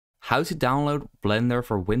how to download Blender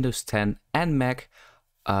for Windows 10 and Mac.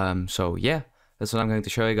 So yeah, that's what I'm going to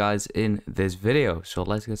show you guys in this video. So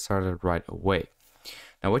let's get started right away.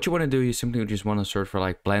 Now what you want to do, you simply just want to search for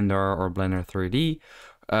like Blender or Blender 3D.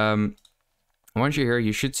 Once you're here,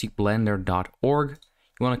 you should see blender.org.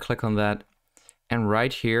 You want to click on that, and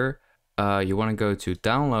right here you want to go to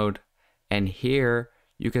download, and here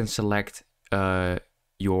you can select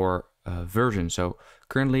your version. So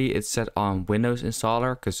currently it's set on Windows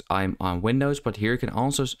installer because I'm on Windows, but here you can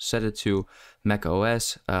also set it to Mac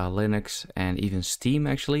OS, Linux, and even Steam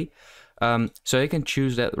actually. So you can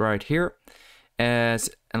choose that right here. And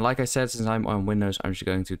like I said, since I'm on Windows, I'm just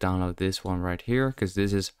going to download this one right here because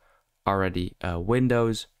this is already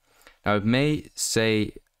Windows. Now it may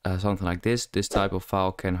say something like this type of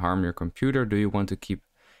file can harm your computer. Do you want to keep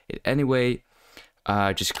it anyway?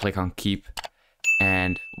 Just click on keep,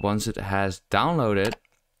 and once it has downloaded,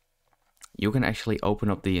 you can actually open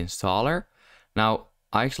up the installer. Now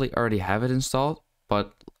I actually already have it installed,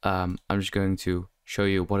 but I'm just going to show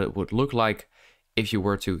you what it would look like if you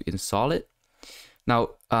were to install it.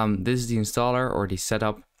 Now this is the installer or the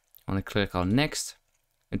setup. I want to click on next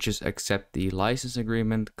and just accept the license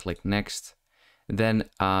agreement. Click next, then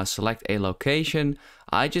select a location.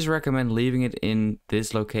 I just recommend leaving it in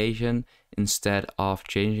this location instead of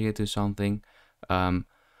changing it to something,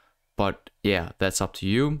 but yeah, that's up to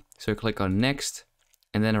you. So click on next,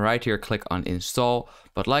 and then right here click on install.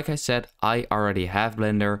 But like I said, I already have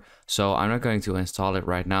Blender, so I'm not going to install it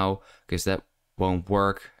right now because that won't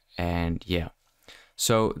work. And yeah,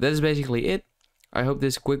 so that is basically it. I hope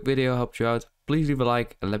this quick video helped you out. Please leave a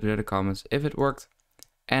like and let me know in the comments if it worked,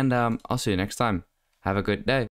 and I'll see you next time. Have a good day.